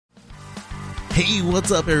Hey,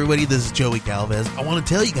 what's up, everybody? This is Joey Galvez. I want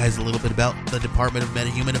to tell you guys a little bit about the Department of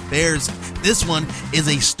Meta-Human Affairs. This one is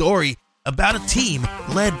a story about a team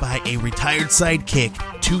led by a retired sidekick,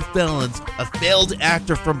 2 felons, a failed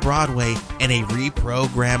actor from Broadway, and a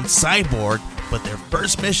reprogrammed cyborg. But their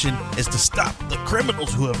first mission is to stop the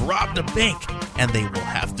criminals who have robbed a bank, and they will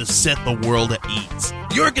have to set the world at ease.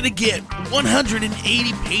 You're going to get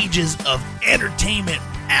 180 pages of entertainment,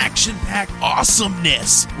 action-packed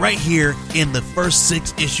awesomeness right here in the first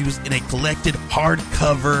 6 issues in a collected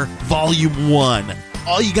hardcover volume 1.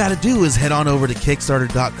 All you got to do is head on over to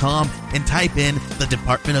Kickstarter.com and type in the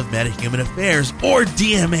Department of Meta-Human Affairs or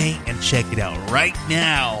DMA and check it out right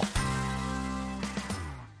now.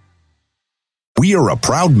 We are a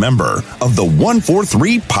proud member of the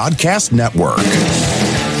 143 Podcast Network.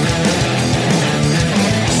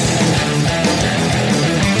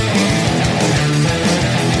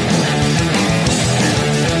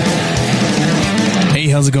 Hey,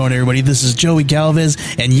 how's it going, everybody? This is Joey Galvez,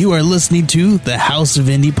 and you are listening to the House of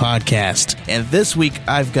Indie Podcast. And this week,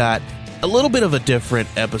 I've got a little bit of a different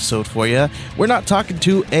episode for you. We're not talking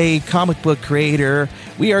to a comic book creator.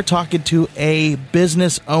 We are talking to a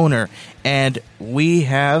business owner. And we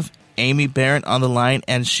have Amy Berent on the line,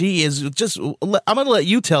 and she is just, I'm going to let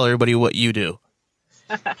you tell everybody what you do.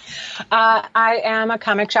 I am a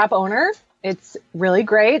comic shop owner. It's really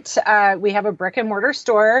great. We have a brick and mortar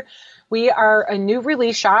store. We are a new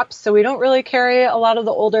release shop, so we don't really carry a lot of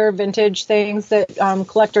the older vintage things that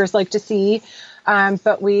collectors like to see.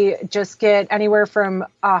 But we just get anywhere from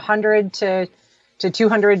 100 to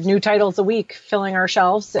 200 new titles a week filling our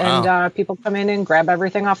shelves. Wow. And people come in and grab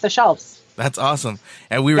everything off the shelves. That's awesome.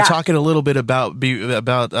 And we were talking a little bit about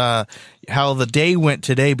how the day went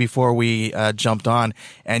today before we jumped on.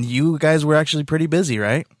 And you guys were actually pretty busy,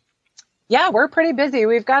 right? Yeah, we're pretty busy.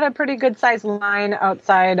 We've got a pretty good sized line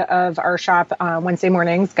outside of our shop Wednesday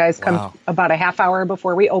mornings. Guys come about a half hour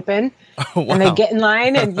before we open. Oh, wow. And they get in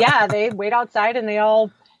line and they wait outside and they all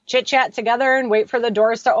chit chat together and wait for the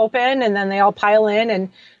doors to open. And then they all pile in and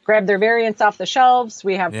grab their variants off the shelves.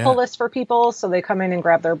 We have pull lists for people, so they come in and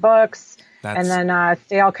grab their books. And then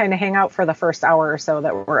they all kind of hang out for the first hour or so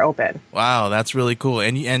that we're open. Wow, that's really cool.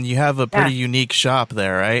 And you have a pretty unique shop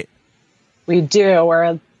there, right? We do.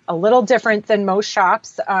 We're a little different than most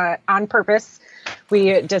shops on purpose.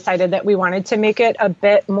 We decided that we wanted to make it a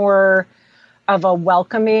bit more of a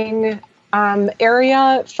welcoming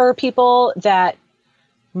area for people that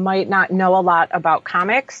might not know a lot about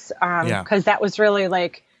comics. Because that was really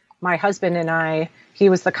like my husband and I. He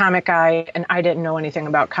was the comic guy, and I didn't know anything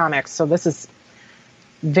about comics. So this is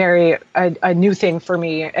a new thing for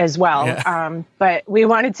me as well. Yeah. But we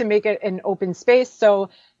wanted to make it an open space. So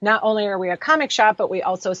not only are we a comic shop, but we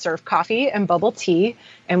also serve coffee and bubble tea.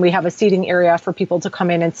 And we have a seating area for people to come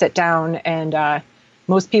in and sit down. And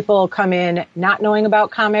most people come in not knowing about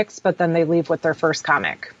comics, but then they leave with their first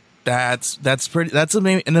comic. That's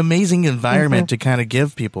an amazing environment to kind of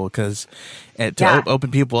give people, because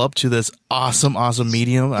open people up to this awesome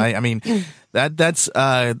medium. I mean, that's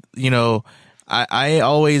I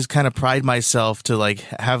always kind of pride myself to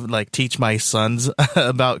teach my sons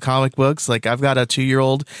about comic books. Like, I've got a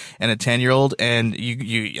 2-year-old and a 10-year-old, and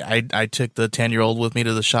I took the 10-year-old with me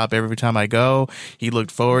to the shop every time I go. He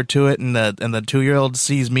looked forward to it, and the 2-year-old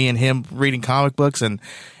sees me and him reading comic books, and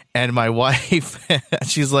my wife,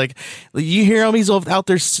 she's like, you hear him? He's out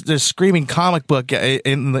there screaming comic book.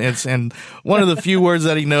 And one of the few words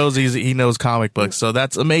that he knows, he knows comic books. So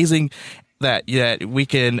that's amazing that we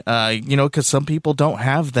can, because some people don't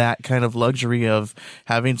have that kind of luxury of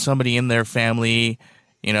having somebody in their family,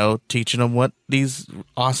 teaching them what these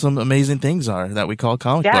awesome, amazing things are that we call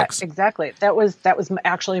comic books. Yeah, exactly. That was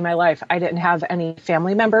actually my life. I didn't have any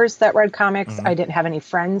family members that read comics. I didn't have any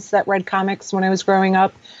friends that read comics when I was growing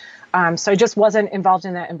up. So I just wasn't involved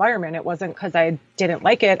in that environment. It wasn't because I didn't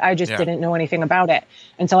like it. I just didn't know anything about it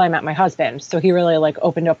until I met my husband. So he really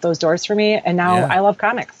opened up those doors for me. And now I love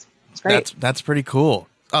comics. It's great. That's pretty cool.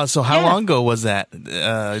 So how long ago was that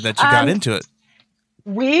that you got into it?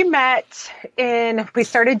 We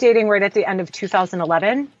started dating right at the end of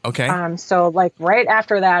 2011. Okay. So right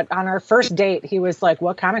after that, on our first date, he was like,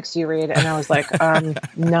 "What comics do you read?" And I was like,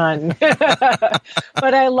 "None."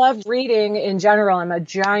 But I love reading in general. I'm a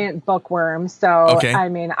giant bookworm. So, I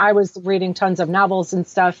mean, I was reading tons of novels and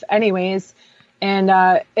stuff anyways. And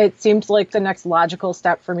it seemed like the next logical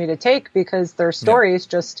step for me to take, because their stories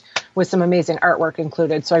just with some amazing artwork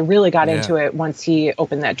included. So I really got into it once he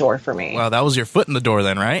opened that door for me. Wow, that was your foot in the door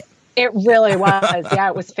then, right? It really was. Yeah,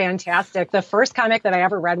 it was fantastic. The first comic that I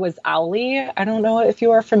ever read was Owly. I don't know if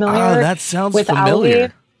you are familiar that sounds familiar.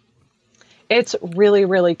 Owly. It's really,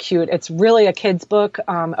 really cute. It's really a kid's book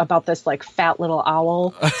about this like fat little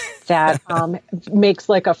owl that makes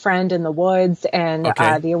like a friend in the woods. And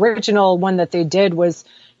the original one that they did was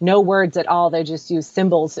no words at all. They just used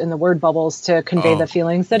symbols in the word bubbles to convey the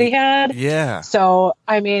feelings that he had. Yeah. So,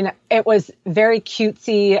 I mean, it was very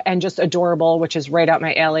cutesy and just adorable, which is right up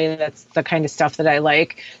my alley. That's the kind of stuff that I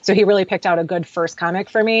like. So he really picked out a good first comic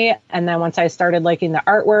for me. And then once I started liking the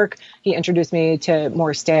artwork, he introduced me to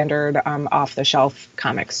more standard off-the-shelf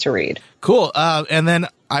comics to read. Cool. And then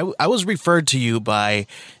I was referred to you by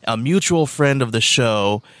a mutual friend of the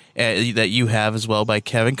show that you have as well, by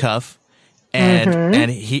Kevin Cuff.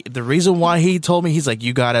 And he, the reason why he told me, he's like,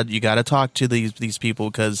 you gotta talk to these people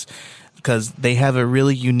because they have a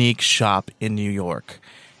really unique shop in New York,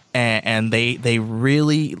 and they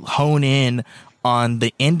really hone in on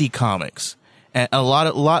the indie comics. And a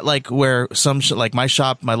lot like where like my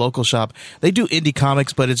local shop, they do indie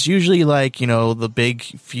comics, but it's usually like, the big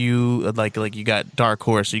few, like you got Dark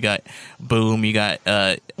Horse, you got Boom, you got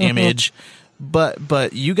Image,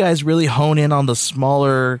 but you guys really hone in on the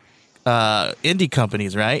smaller indie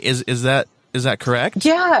companies, right? Is that correct?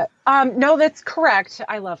 Yeah. No, that's correct.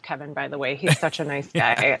 I love Kevin, by the way. He's such a nice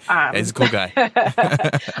guy. He's a cool guy.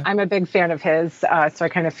 I'm a big fan of his, so I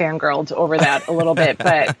kind of fangirled over that a little bit.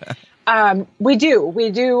 But we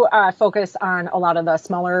do focus on a lot of the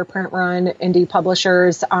smaller print run indie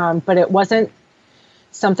publishers, but it wasn't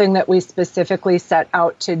something that we specifically set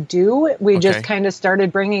out to do. We just kind of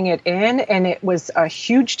started bringing it in, and it was a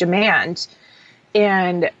huge demand.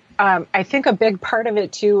 And I think a big part of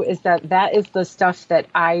it, too, is that is the stuff that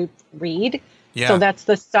I read. Yeah. So that's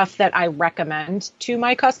the stuff that I recommend to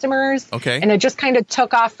my customers. Okay. And it just kind of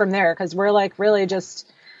took off from there because we're like really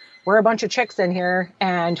we're a bunch of chicks in here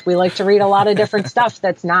and we like to read a lot of different stuff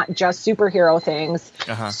that's not just superhero things.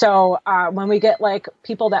 So when we get like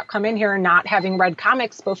people that come in here not having read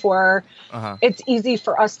comics before, it's easy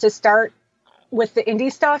for us to start with the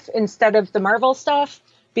indie stuff instead of the Marvel stuff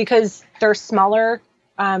because they're smaller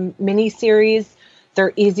mini series.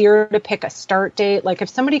 They're easier to pick a start date. Like if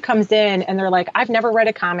somebody comes in and they're like, I've never read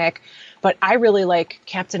a comic, but I really like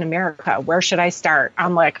Captain America. Where should I start?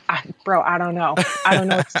 I'm like, bro, I don't know. I don't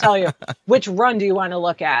know what to tell you. Which run do you want to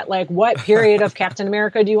look at? Like what period of Captain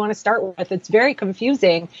America do you want to start with? It's very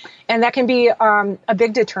confusing. And that can be a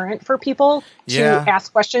big deterrent for people to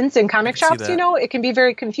ask questions in comic shops. It can be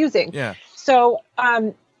very confusing. Yeah. So,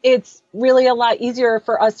 it's really a lot easier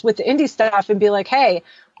for us with the indie stuff and be like, hey,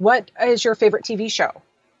 what is your favorite TV show?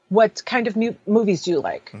 What kind of movies do you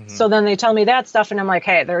like? So then they tell me that stuff and I'm like,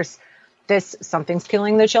 hey, there's this Something's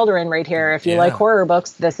Killing the Children right here. If you like horror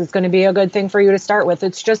books, this is going to be a good thing for you to start with.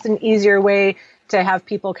 It's just an easier way to have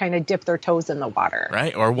people kind of dip their toes in the water.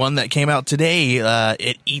 Right. Or one that came out today,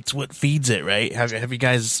 It Eats What Feeds It, right? Have you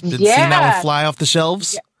guys been seeing that one fly off the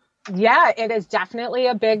shelves? Yeah, it is definitely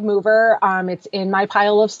a big mover. It's in my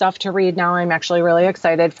pile of stuff to read now. I'm actually really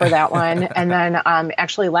excited for that one. And then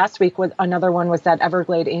actually last week another one was that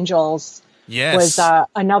Everglade Angels. Was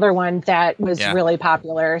another one that was really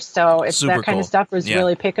popular. So it's super that kind of stuff was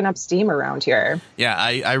really picking up steam around here. Yeah,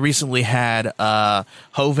 I recently had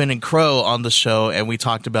Hoven and Crow on the show, and we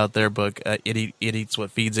talked about their book, It Eats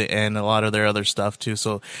What Feeds It, and a lot of their other stuff, too.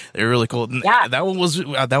 So they're really cool. Yeah. That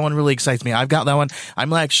one really excites me. I've got that one.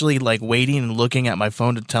 I'm actually like waiting and looking at my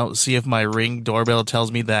phone to see if my Ring doorbell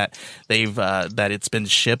tells me that that it's been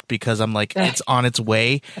shipped because I'm like, it's on its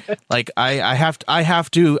way. Like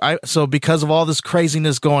so because of all this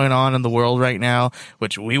craziness going on in the world right now,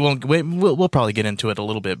 which we'll probably get into it a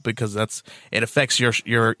little bit because it affects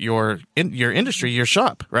your industry, your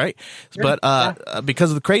shop, right? Sure. But because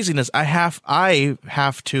of the craziness, I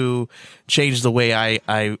have to change the way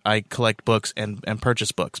I collect books and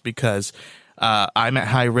purchase books because I'm at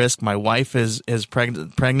high risk. My wife is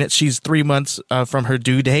pregnant. She's 3 months from her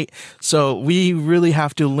due date, so we really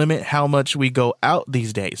have to limit how much we go out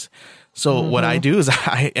these days. So what I do is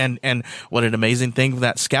and what an amazing thing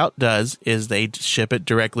that Scout does is they ship it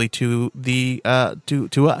directly to the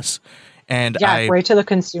to us. And right to the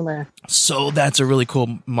consumer. So that's a really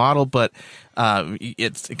cool model, but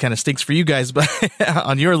it kind of stinks for you guys, but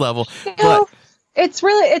on your level. But it's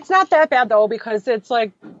not that bad though, because it's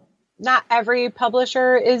like not every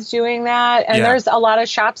publisher is doing that. And there's a lot of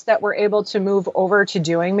shops that were able to move over to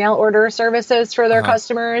doing mail order services for their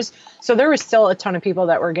customers. So there was still a ton of people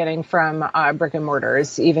that were getting from brick and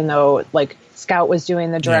mortars, even though like Scout was doing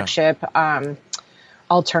the direct ship.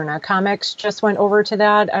 Alterna Comics just went over to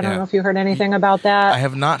that. I don't know if you heard anything about that. I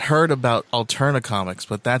have not heard about Alterna Comics,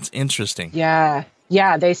 but that's interesting. Yeah.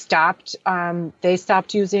 Yeah, they stopped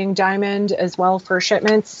using Diamond as well for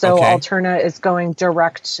shipments. So Alterna is going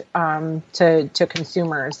direct to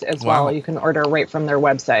consumers as well. You can order right from their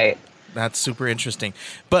website. That's super interesting.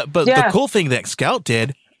 But the cool thing that Scout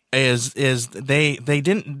did is they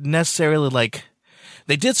didn't necessarily like,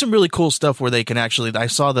 they did some really cool stuff where they can actually, I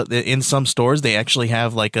saw that in some stores they actually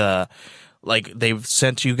have like they've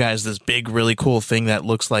sent you guys this big, really cool thing that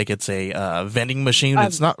looks like it's a vending machine.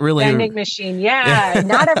 It's not really a vending machine. Yeah.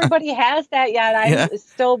 Not everybody has that yet. I'm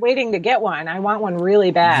still waiting to get one. I want one really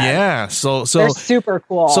bad. Yeah. So they're super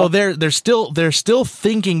cool. So they're still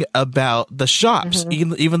thinking about the shops,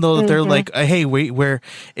 even though they're like, hey, where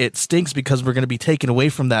it stinks because we're going to be taken away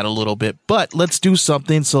from that a little bit. But let's do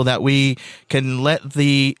something so that we can let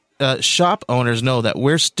the shop owners know that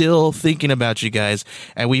we're still thinking about you guys,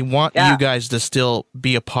 and we want you guys to still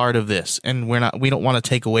be a part of this, and we don't want to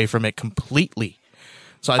take away from it completely.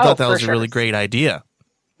 So I thought that was a really great idea.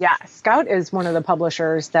 Yeah, Scout is one of the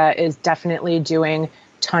publishers that is definitely doing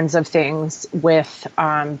tons of things with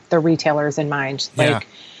the retailers in mind. Like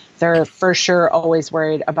they're for sure always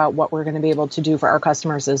worried about what we're going to be able to do for our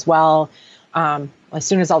customers as well. As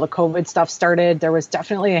soon as all the COVID stuff started, there was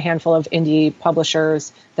definitely a handful of indie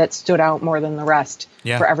publishers that stood out more than the rest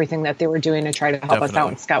for everything that they were doing to try to help us out.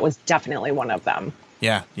 And Scott was definitely one of them.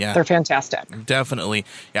 Yeah. They're fantastic. Definitely.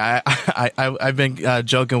 Yeah, I've been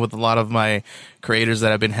joking with a lot of my creators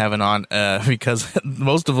that I've been having on because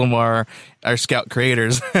most of them are Scout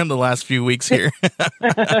creators in the last few weeks here.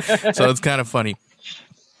 So it's kind of funny.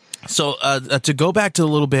 So to go back to a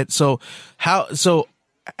little bit,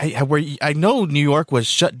 I know New York was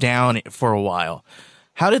shut down for a while.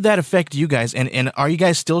 How did that affect you guys? And are you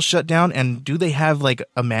guys still shut down? And do they have like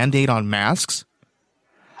a mandate on masks?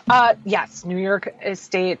 Yes, New York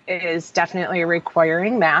State is definitely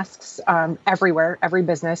requiring masks everywhere, every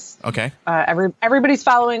business. Okay. Everybody's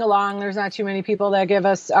following along. There's not too many people that give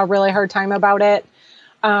us a really hard time about it.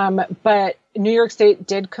 But New York State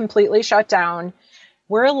did completely shut down.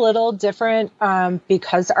 We're a little different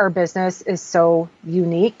because our business is so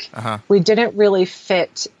unique. We didn't really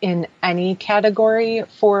fit in any category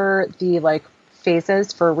for the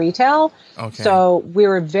phases for retail. Okay. So we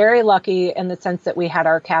were very lucky in the sense that we had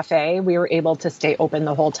our cafe. We were able to stay open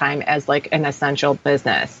the whole time as an essential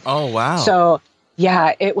business. Oh, wow. So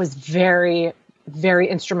yeah, it was very, very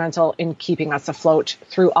instrumental in keeping us afloat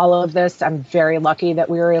through all of this. I'm very lucky that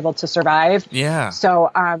we were able to survive. Yeah. So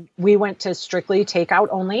we went to strictly takeout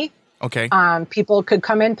only. Okay. People could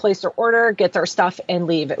come in, place their order, get their stuff, and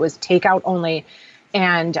leave. It was takeout only.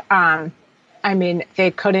 And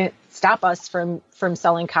they couldn't stop us from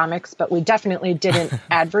selling comics, but we definitely didn't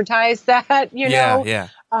advertise that, know. Yeah.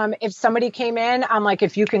 If somebody came in, I'm like,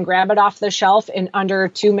 if you can grab it off the shelf in under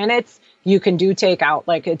 2 minutes, you can do takeout.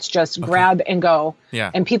 It's just grab and go.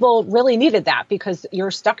 Yeah. And people really needed that because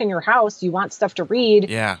you're stuck in your house. You want stuff to read.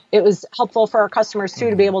 Yeah. It was helpful for our customers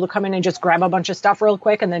too, to be able to come in and just grab a bunch of stuff real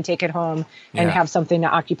quick and then take it home and have something to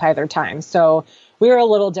occupy their time. So we were a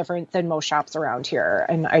little different than most shops around here.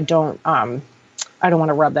 And I don't want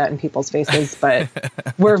to rub that in people's faces, but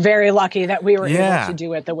we're very lucky that we were able to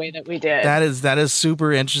do it the way that we did. That is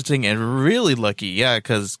super interesting and really lucky. Yeah.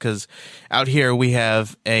 Cause out here we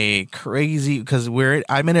have a crazy,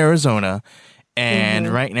 I'm in Arizona, and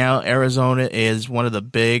right now Arizona is one of the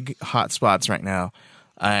big hot spots right now.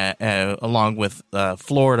 Along with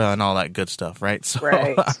Florida and all that good stuff, right? So,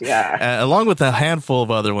 right, yeah. Along with a handful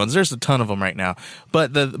of other ones, there's a ton of them right now.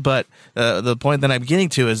 But the point that I'm getting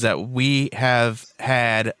to is that we have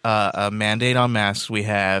had a mandate on masks. We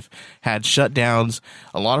have had shutdowns.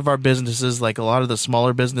 A lot of our businesses, like a lot of the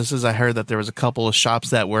smaller businesses, I heard that there was a couple of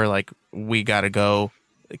shops that were like, we got to go.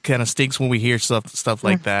 It kind of stinks when we hear stuff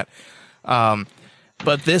like that.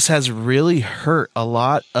 But this has really hurt a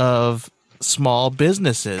lot of small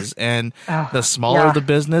businesses, and the smaller the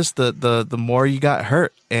business, the more you got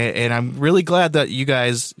hurt. And I'm really glad that you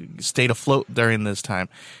guys stayed afloat during this time,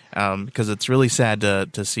 because it's really sad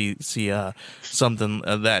to see something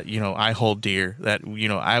that I hold dear.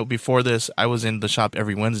 That before this I was in the shop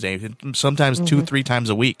every Wednesday, sometimes 2-3 times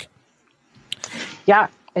a week. Yeah.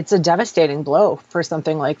 It's a devastating blow for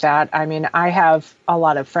something like that. I mean, I have a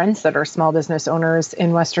lot of friends that are small business owners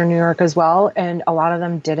in Western New York as well, and a lot of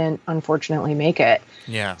them didn't, unfortunately, make it.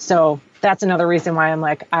 Yeah. So that's another reason why I'm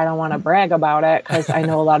like, I don't want to brag about it, because I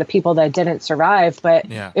know a lot of people that didn't survive, but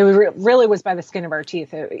it really was by the skin of our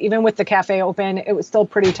teeth. Even with the cafe open, it was still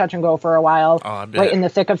pretty touch and go for a while, right in the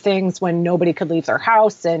thick of things when nobody could leave their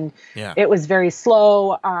house, and it was very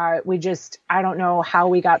slow. I don't know how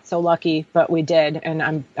we got so lucky, but we did, and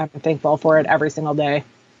I'm thankful for it every single day.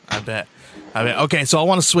 I bet. Okay, so I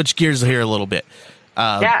want to switch gears here a little bit.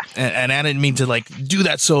 And I didn't mean to like do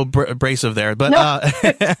that so abrasive there, but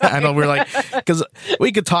I know we're like, because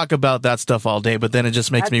we could talk about that stuff all day, but then it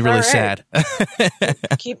just makes me really sad.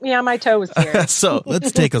 Keep me on my toes here. So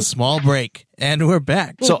let's take a small break, and we're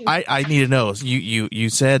back. So I need to know. You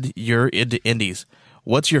said you're into indies.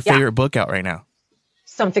 What's your favorite book out right now?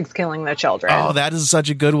 Something's Killing the Children. Oh, that is such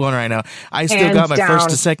a good one right now. I still got my first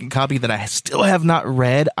and second copy that I still have not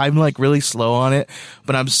read. I'm like really slow on it,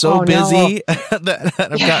 but I'm so busy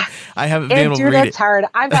that I haven't been able to read it. It's hard.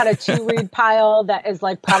 I've got a 2-read pile that is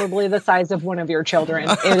like probably the size of one of your children.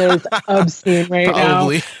 It is obscene right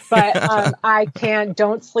now. But I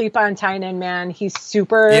don't sleep on Tynan, man. He's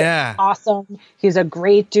super awesome. He's a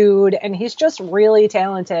great dude, and he's just really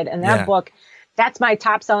talented. And that book, that's my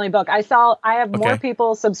top selling book. I have more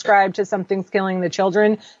people subscribe to Something's Killing the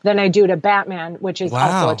Children than I do to Batman, which is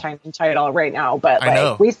also a Tynan title right now.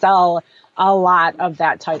 But we sell a lot of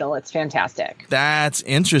that title. It's fantastic. That's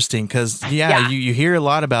interesting because you hear a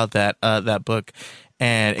lot about that book,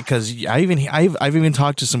 and because I've even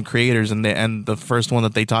talked to some creators, and the first one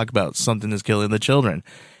that they talk about, Something is Killing the Children.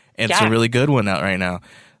 It's a really good one out right now.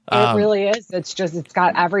 It really is. It's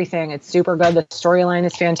got everything. It's super good. The storyline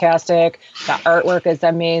is fantastic. The artwork is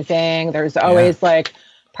amazing. There's always like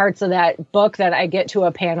parts of that book that I get to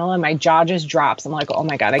a panel and my jaw just drops. I'm like, oh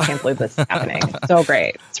my God, I can't believe this is happening. It's so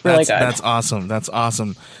great. It's really good. That's awesome. That's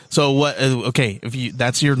awesome. So what, okay, if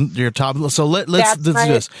that's your top, so let's do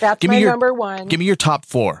this. That's my number one. Give me your top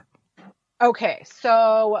 4. Okay,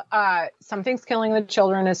 so Something's Killing the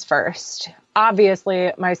Children is first.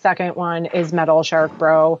 Obviously, my second one is Metal Shark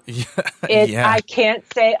Bro. I can't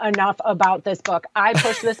say enough about this book. I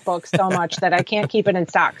push this book so much that I can't keep it in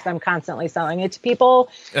stock because I'm constantly selling it to people.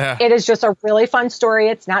 It is just a really fun story.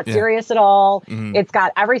 It's not serious at all. Mm-hmm. It's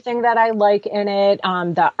got everything that I like in it.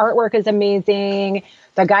 The artwork is amazing.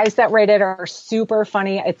 The guys that write it are super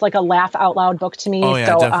funny. It's like a laugh out loud book to me.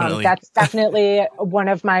 Definitely. That's definitely one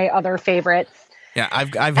of my other favorites. Yeah,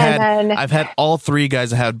 I've had all 3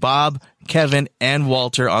 guys. I had Bob, Kevin, and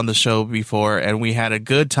Walter on the show before, and we had a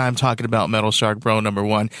good time talking about Metal Shark Bro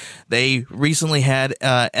 #1. They recently had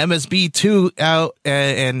MSB 2 out,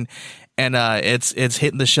 and it's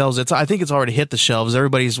hitting the shelves. I think it's already hit the shelves.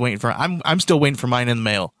 Everybody's waiting for. I'm still waiting for mine in the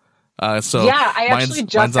mail. I actually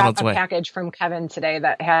just got a package from Kevin today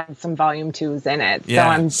that had some volume 2s in it. So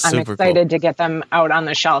I'm excited to get them out on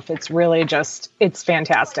the shelf. It's really it's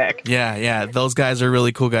fantastic. Yeah. Those guys are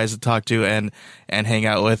really cool guys to talk to and hang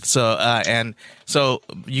out with. So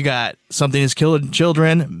you got Something is Killing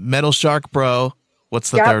Children, Metal Shark Bro. What's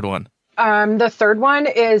the third one? The third one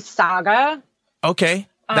is Saga. Okay.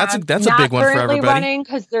 That's a big one for everybody. Not currently running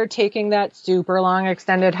because they're taking that super long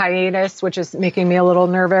extended hiatus, which is making me a little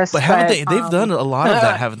nervous. But haven't they? They've done a lot of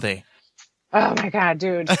that, haven't they? Oh my God,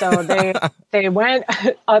 dude! So they went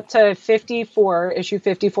up to 54, issue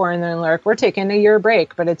 54, and then like we're taking a year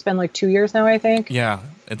break. But it's been like 2 years now, I think. Yeah,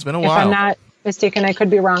 it's been a while. If I'm not mistaken, I could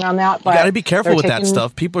be wrong on that. But you got to be careful with that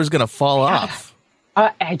stuff. People are going to fall off.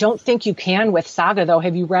 I don't think you can with Saga though.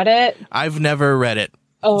 Have you read it? I've never read it.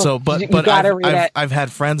 But I've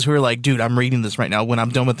had friends who are like, dude, I'm reading this right now. When I'm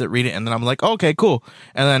done with it, read it. And then I'm like, okay, cool.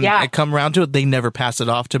 And then I come around to it. They never pass it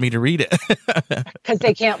off to me to read it. Because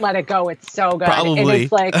they can't let it go. It's so good. Probably.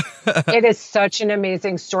 It's like, it is such an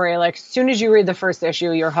amazing story. Like, as soon as you read the first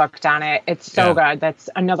issue, you're hooked on it. It's so good. That's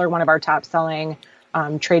another one of our top selling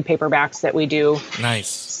trade paperbacks that we do. Nice.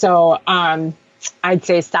 So I'd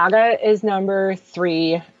say Saga is number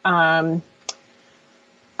 3.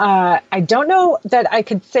 I don't know that I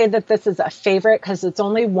could say that this is a favorite because it's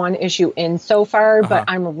only 1 issue in so far, but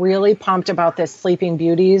I'm really pumped about this Sleeping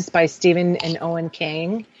Beauties by Stephen and Owen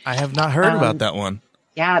King. I have not heard about that one.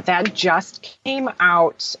 Yeah, that just came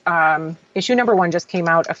out. Issue number 1 just came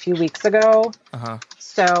out a few weeks ago.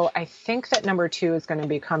 So I think that number 2 is going to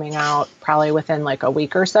be coming out probably within like a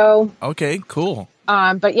week or so. Okay, cool.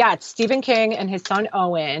 But yeah, it's Stephen King and his son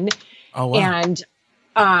Owen. Oh, wow.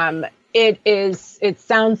 And it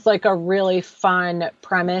sounds like a really fun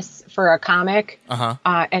premise for a comic.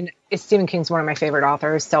 And Stephen King's one of my favorite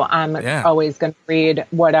authors, so I'm always going to read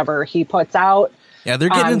whatever he puts out. Yeah, they're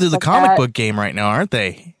getting into the comic book game right now, aren't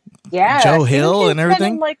they? Yeah. Joe Hill and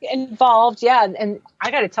everything. Like involved. Yeah. And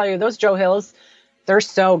I got to tell you, those Joe Hills, they're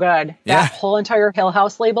so good. That whole entire Hill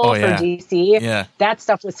House label for DC, that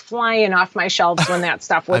stuff was flying off my shelves when that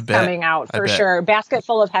stuff was coming out for sure. Basket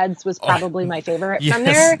Full of Heads was probably my favorite from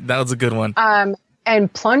there. That was a good one.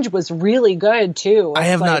 And Plunge was really good too. I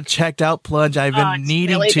have not checked out Plunge. I've been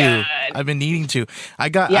needing to. Good. I've been needing to. I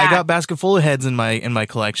got Basket Full of Heads in my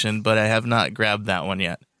collection, but I have not grabbed that one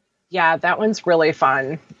yet. Yeah, that one's really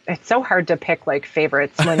fun. It's so hard to pick like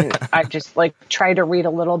favorites when I just like try to read a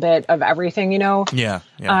little bit of everything, Yeah.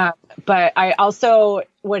 But I also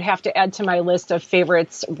would have to add to my list of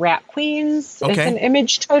favorites Rat Queens. Okay. It's an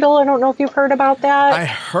Image title. I don't know if you've heard about that. I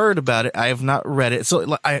heard about it. I have not read it. So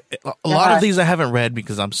a lot of these I haven't read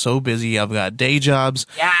because I'm so busy. I've got day jobs.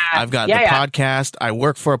 Yeah. I've got the podcast. I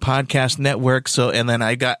work for a podcast network. And then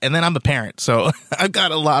I'm a parent. So I've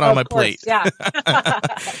got a lot on my plate. Yeah.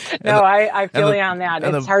 No, I feel you on that.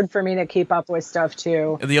 It's hard for me to keep up with stuff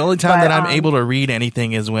too. The only time that I'm able to read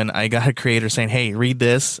anything is when I got a creator saying, "Hey, read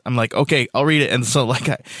this." I'm like, "Okay, I'll read it." And so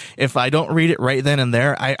like if I don't read it right then and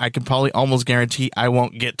there, I can probably almost guarantee I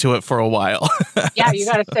won't get to it for a while. Yeah, you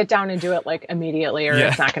got to sit down and do it like immediately, or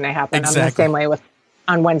it's not going to happen. Exactly. I'm the same way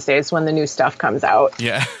on Wednesdays when the new stuff comes out.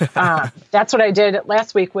 Yeah. That's what I did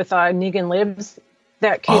last week with Negan Libs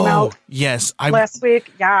that came out. Yes, last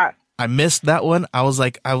week. Yeah, I missed that one. I was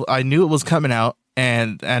like, I knew it was coming out,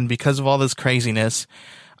 and because of all this craziness,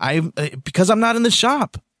 because I'm not in the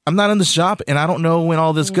shop. I'm not in the shop, and I don't know when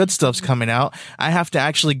all this good stuff's coming out. I have to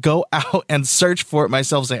actually go out and search for it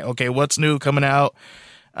myself, saying, okay, what's new coming out?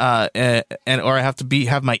 Or I have to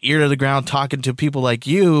have my ear to the ground talking to people like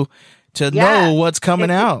you to know what's coming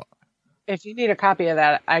out. If you need a copy of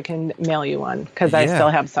that, I can mail you one because I still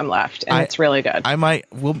have some left, and it's really good. I might.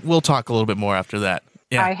 We'll talk a little bit more after that.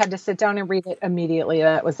 Yeah. I had to sit down and read it immediately.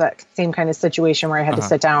 That was that same kind of situation where I had to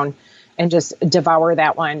sit down and just devour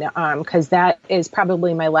that one, because that is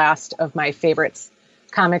probably my last of my favorites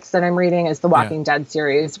comics that I'm reading. Is the Walking Dead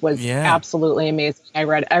series was absolutely amazing. I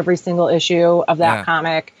read every single issue of that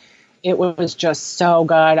comic. It was just so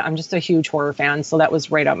good. I'm just a huge horror fan, so that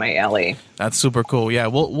was right up my alley. That's super cool. Yeah,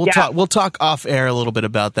 we'll talk off air a little bit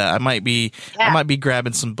about that. I might be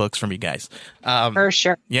grabbing some books from you guys. For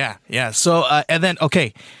sure. Yeah. So and then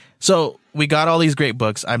so we got all these great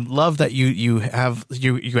books. I love that you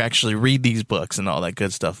actually read these books and all that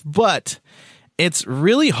good stuff. But it's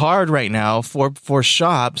really hard right now for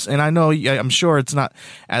shops, and I'm sure it's not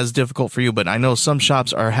as difficult for you, but I know some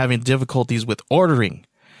shops are having difficulties with ordering.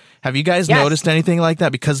 Have you guys noticed anything like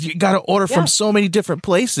that? Because you got to order from so many different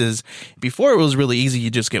places. Before it was really easy.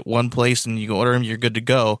 You just get one place and you go order them, you're good to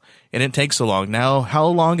go. And it takes so long. Now, how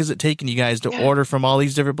long is it taking you guys to order from all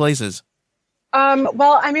these different places?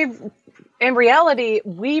 Well, I mean, in reality,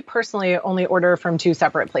 we personally only order from 2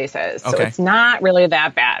 separate places. So it's not really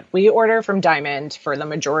that bad. We order from Diamond for the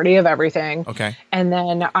majority of everything. Okay. And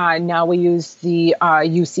then now we use the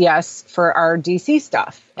UCS for our DC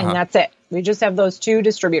stuff. And that's it. We just have those 2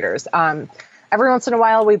 distributors. Every once in a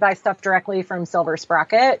while, we buy stuff directly from Silver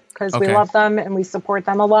Sprocket because we love them and we support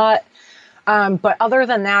them a lot. But other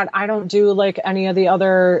than that, I don't do like any of the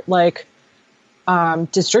other like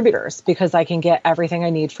distributors because I can get everything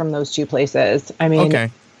I need from those 2 places. I mean,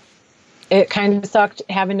 it kind of sucked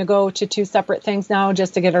having to go to 2 separate things now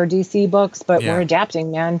just to get our DC books, but we're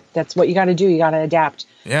adapting, man. That's what you got to do. You got to adapt.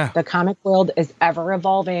 Yeah. The comic world is ever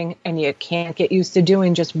evolving, and you can't get used to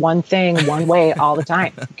doing just one thing one way all the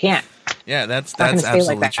time. You can't. Yeah, that's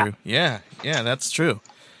absolutely like true. Yeah, that's true.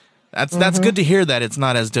 That's good to hear that it's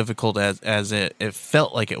not as difficult as it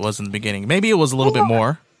felt like it was in the beginning. Maybe it was a little bit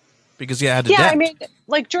more because you had to adapt. I mean,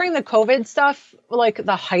 like during the COVID stuff, like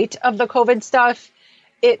the height of the COVID stuff,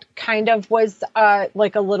 it kind of was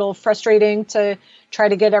like a little frustrating to try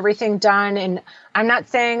to get everything done. And I'm not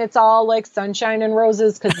saying it's all like sunshine and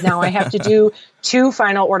roses because now I have to do 2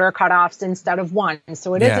 final order cutoffs instead of 1.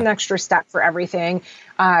 So it is an extra step for everything.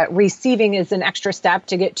 Receiving is an extra step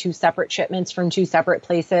to get 2 separate shipments from 2 separate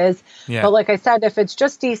places. Yeah. But like I said, if it's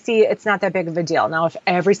just DC, it's not that big of a deal. Now, if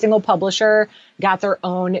every single publisher got their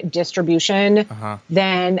own distribution,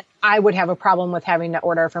 then I would have a problem with having to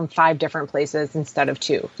order from 5 different places instead of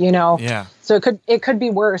 2, you know? Yeah. So it could be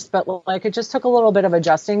worse, but like it just took a little bit of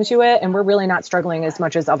adjusting to it, and we're really not struggling as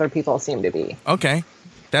much as other people seem to be. Okay.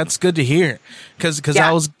 That's good to hear. Cause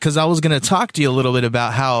I was going to talk to you a little bit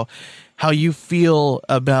about how you feel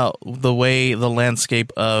about the way the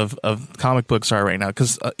landscape of comic books are right now.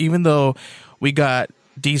 Cause even though we got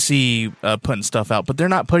DC putting stuff out, but they're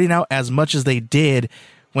not putting out as much as they did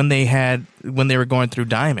when they were going through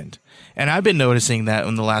Diamond. And I've been noticing that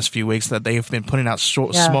in the last few weeks that they've been putting out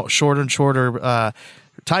shorter and shorter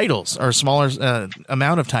titles or smaller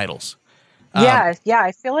amount of titles.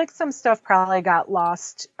 I feel like some stuff probably got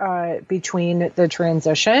lost between the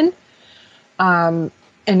transition. And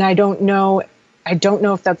I don't know I don't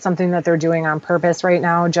know if that's something that they're doing on purpose right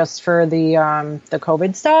now, just for the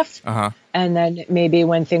COVID stuff. And then maybe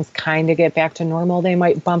when things kind of get back to normal, they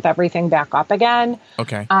might bump everything back up again.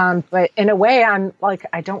 Okay. But in a way, I'm like,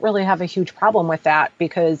 I don't really have a huge problem with that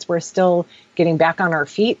because we're still getting back on our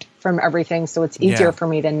feet from everything. So it's easier for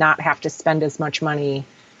me to not have to spend as much money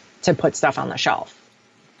to put stuff on the shelf.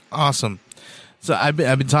 Awesome. So I've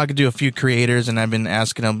been talking to a few creators, and I've been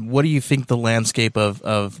asking them, what do you think the landscape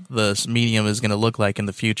of this medium is going to look like in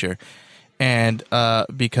the future? And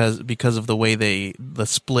because of the way the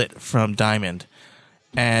split from Diamond,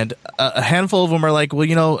 and a handful of them are like, well,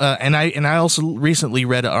 you know, and I also recently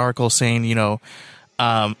read an article saying, you know,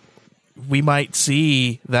 we might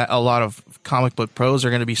see that a lot of comic book pros are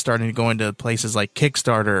going to be starting to go into places like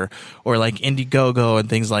Kickstarter or like Indiegogo and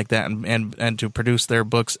things like that, and to produce their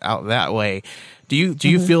books out that way. Do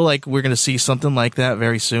you feel like we're going to see something like that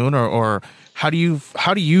very soon, or how do you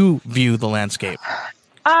view the landscape?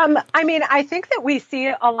 I mean, I think that we see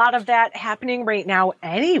a lot of that happening right now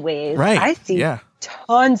anyways. Right. I see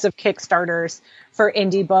tons of Kickstarters for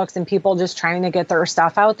indie books and people just trying to get their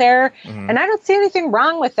stuff out there. And I don't see anything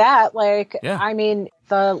wrong with that. Like, I mean,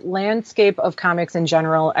 the landscape of comics in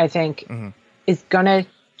general, I think, is going to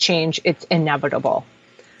change. It's inevitable.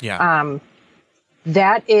 Yeah.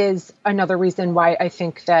 That is another reason why I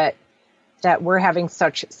think that we're having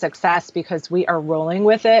such success, because we are rolling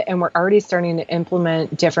with it and we're already starting to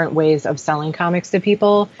implement different ways of selling comics to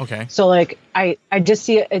people. Okay. So like, I just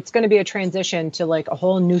see it's going to be a transition to like a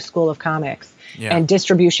whole new school of comics, and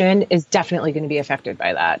distribution is definitely going to be affected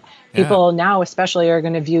by that. People now especially are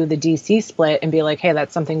going to view the DC split and be like, hey,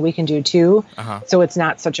 that's something we can do too. So it's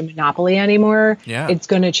not such a monopoly anymore. It's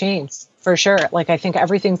going to change. For sure. Like, I think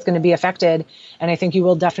everything's going to be affected, and I think you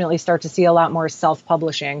will definitely start to see a lot more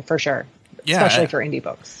self-publishing for sure. Especially for indie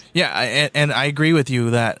books. Yeah, and I agree with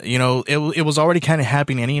you that, you know, it was already kind of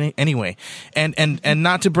happening anyway. And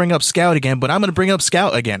not to bring up Scout again, but I'm going to bring up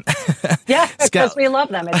Scout again. Yeah, because we love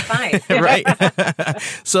them. It's fine. Right.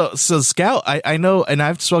 So Scout, I know, and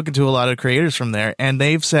I've spoken to a lot of creators from there, and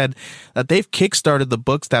they've said that they've kickstarted the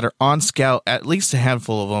books that are on Scout, at least a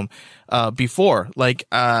handful of them, before. Like,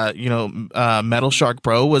 Metal Shark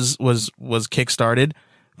Pro was kickstarted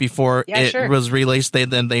before it was released.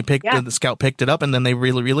 The Scout picked it up, and then they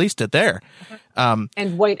really released it there.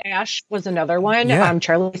 And White Ash was another one.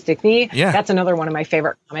 Charlie Stickney. That's another one of my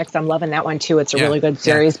favorite comics. I'm loving that one too. It's a really good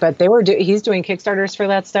series. But he's doing Kickstarters for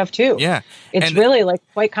that stuff too. It's really like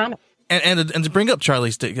quite comic. And to bring up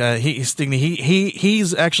Charlie Stickney,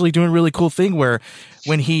 he's actually doing a really cool thing where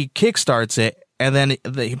when he kickstarts it and then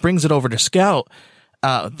he brings it over to Scout,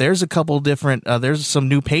 there's a couple different there's some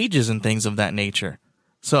new pages and things of that nature.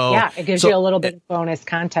 So it gives you a little bit of bonus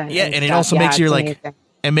content. Yeah, and it also makes you like, amazing.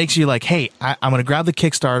 It makes you like, hey, I'm going to grab the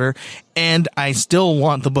Kickstarter, and I still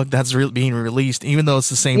want the book that's being released, even though it's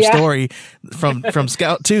the same story from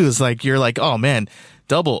Scout 2. It's like, you're like, oh man,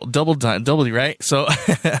 double, right? So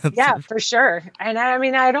yeah, for sure. And I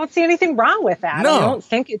mean, I don't see anything wrong with that. No. I don't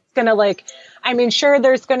think it's going to like, I mean, sure,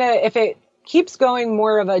 there's going to, if it keeps going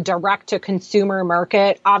more of a direct to consumer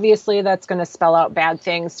market, obviously that's going to spell out bad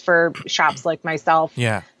things for shops like myself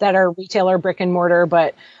that are retailer brick and mortar.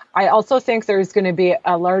 But I also think there's going to be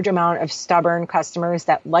a large amount of stubborn customers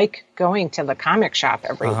that like going to the comic shop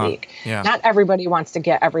every week. Not everybody wants to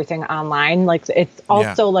get everything online. Like, it's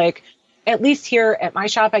also like, at least here at my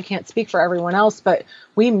shop, I can't speak for everyone else, but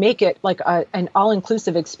we make it like an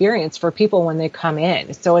all-inclusive experience for people when they come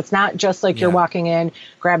in. So it's not just like you're walking in,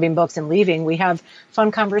 grabbing books and leaving. We have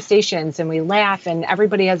fun conversations and we laugh and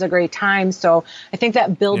everybody has a great time. So I think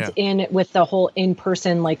that builds in with the whole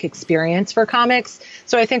in-person like experience for comics.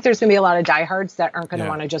 So I think there's going to be a lot of diehards that aren't going to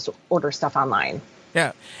want to just order stuff online.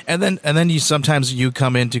 Yeah, and then you sometimes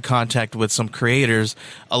come into contact with some creators,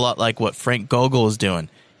 a lot like what Frank Gogol is doing.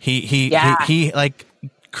 He like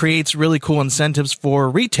creates really cool incentives for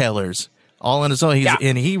retailers all on his own.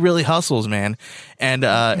 And he really hustles, man. And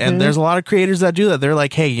and there's a lot of creators that do that. They're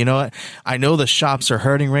like, hey, you know what? I know the shops are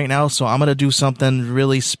hurting right now, so I'm going to do something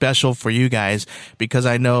really special for you guys because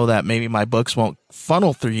I know that maybe my books won't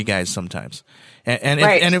funnel through you guys sometimes. And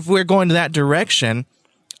if we're going to that direction,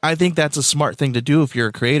 I think that's a smart thing to do if you're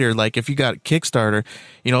a creator. Like, if you got Kickstarter,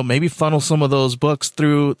 you know, maybe funnel some of those books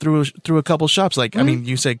through a couple shops. Like, I mean,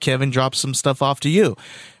 you said Kevin dropped some stuff off to you.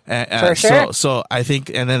 For sure. So I think,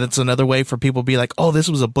 and then it's another way for people to be like, oh, this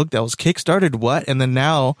was a book that was Kickstarted. What? And then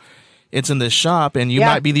now it's in this shop, and you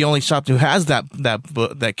might be the only shop who has that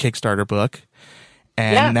book, that Kickstarter book.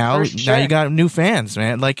 And now you got new fans,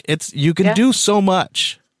 man. Like, you can do so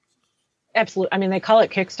much. Absolutely. I mean, they call it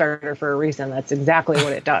Kickstarter for a reason. That's exactly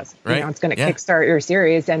what it does. Right. You know, it's going to kickstart your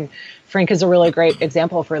series. And Frank is a really great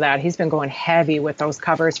example for that. He's been going heavy with those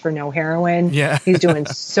covers for No Heroin. Yeah. He's doing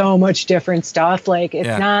so much different stuff. Like it's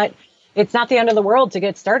not the end of the world to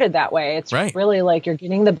get started that way. It's really like you're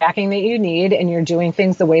getting the backing that you need and you're doing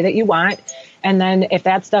things the way that you want. And then if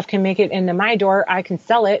that stuff can make it into my door, I can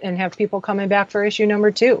sell it and have people coming back for issue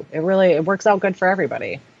number 2. It works out good for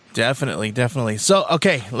everybody. Definitely. So,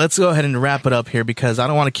 okay, let's go ahead and wrap it up here because I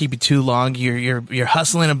don't want to keep you too long. You're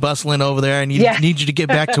hustling and bustling over there. I need you to get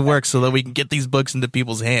back to work so that we can get these books into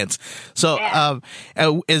people's hands. So,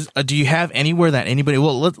 do you have anywhere that anybody?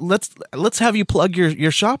 Well, let's have you plug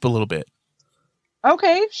your shop a little bit.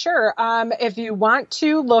 Okay, sure. If you want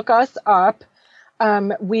to look us up,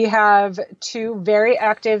 we have 2 very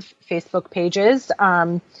active Facebook pages.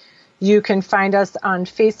 You can find us on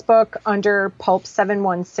Facebook under Pulp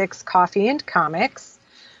 716 Coffee and Comics.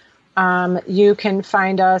 You can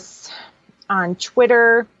find us on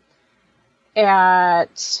Twitter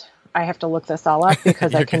at, I have to look this all up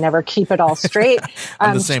because I can never keep it all straight.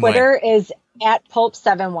 Twitter is at Pulp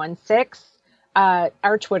 716.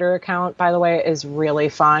 Our Twitter account, by the way, is really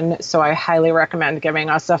fun. So I highly recommend giving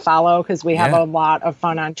us a follow because we have a lot of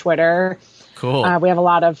fun on Twitter. Cool. We have a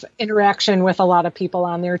lot of interaction with a lot of people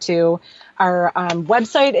on there too. Our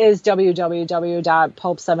website is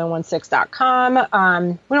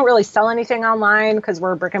www.pulp716.com. We don't really sell anything online because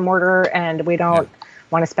we're a brick and mortar and we don't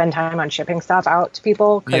want to spend time on shipping stuff out to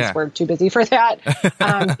people because we're too busy for that.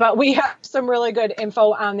 But we have some really good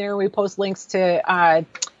info on there. We post links to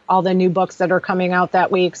all the new books that are coming out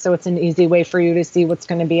that week. So it's an easy way for you to see what's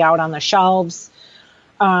going to be out on the shelves.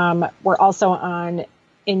 We're also on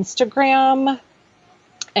Instagram,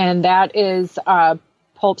 and that is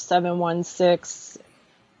Pulp716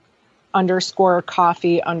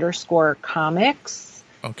 _coffee_comics.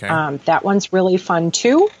 Okay. That one's really fun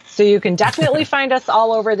too. So you can definitely find us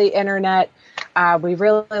all over the internet. We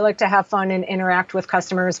really like to have fun and interact with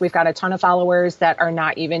customers. We've got a ton of followers that are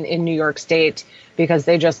not even in New York State because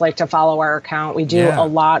they just like to follow our account. We do a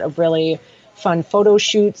lot of really fun photo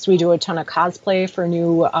shoots. We do a ton of cosplay for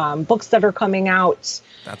new books that are coming out.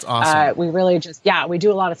 That's awesome. We really just, we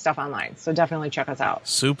do a lot of stuff online. So definitely check us out.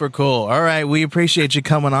 Super cool. All right. We appreciate you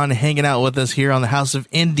coming on and hanging out with us here on the House of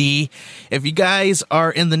Indie. If you guys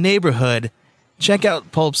are in the neighborhood, check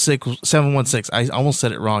out Pulp 716. I almost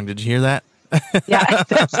said it wrong. Did you hear that? Yeah,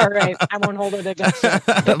 that's all right. I won't hold it against you.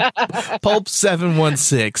 Pulp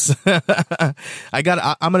 716. I'm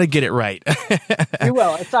going to get it right. You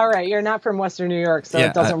will. It's all right. You're not from Western New York, so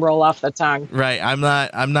it doesn't roll off the tongue. Right.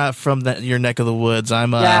 I'm not from your neck of the woods.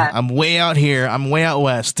 I'm way out here. I'm way out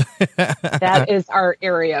west. That is our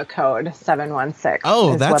area code, 716.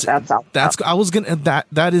 Oh, that's all.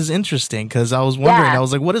 That is interesting because I was wondering. I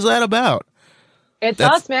was like, what is that about? It's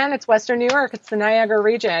us, man. It's Western New York. It's the Niagara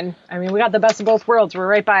region. I mean, we got the best of both worlds. We're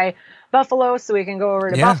right by Buffalo, so we can go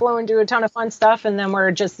over to Buffalo and do a ton of fun stuff. And then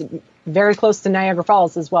we're just very close to Niagara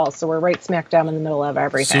Falls as well. So we're right smack down in the middle of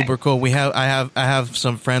everything. Super cool. I have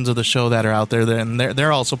some friends of the show that are out there, and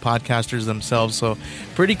they're also podcasters themselves. So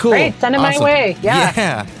pretty cool. Great. Send them my way.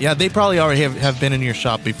 Yeah. Yeah. They probably already have been in your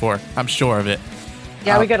shop before. I'm sure of it.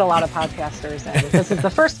 Yeah, we get a lot of podcasters in. This is the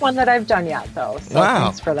first one that I've done yet, though. So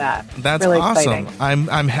thanks for that. That's really awesome. Exciting.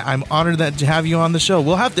 I'm honored to have you on the show.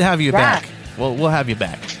 We'll have to have you back. We'll have you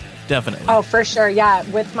back. Definitely. Oh, for sure. Yeah,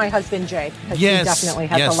 with my husband Jay. He definitely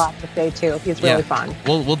has a lot to say too. He's really fun.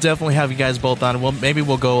 We'll definitely have you guys both on. Maybe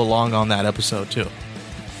we'll go along on that episode too.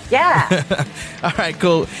 Yeah. All right,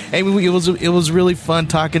 cool. Hey, it was really fun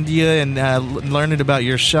talking to you and learning about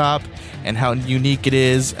your shop and how unique it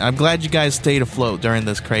is. I'm glad you guys stayed afloat during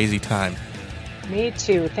this crazy time. Me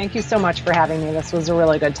too. Thank you so much for having me. This was a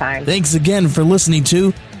really good time. Thanks again for listening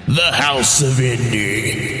to The House of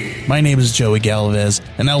Indie. My name is Joey Galvez,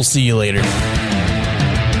 and I'll see you later.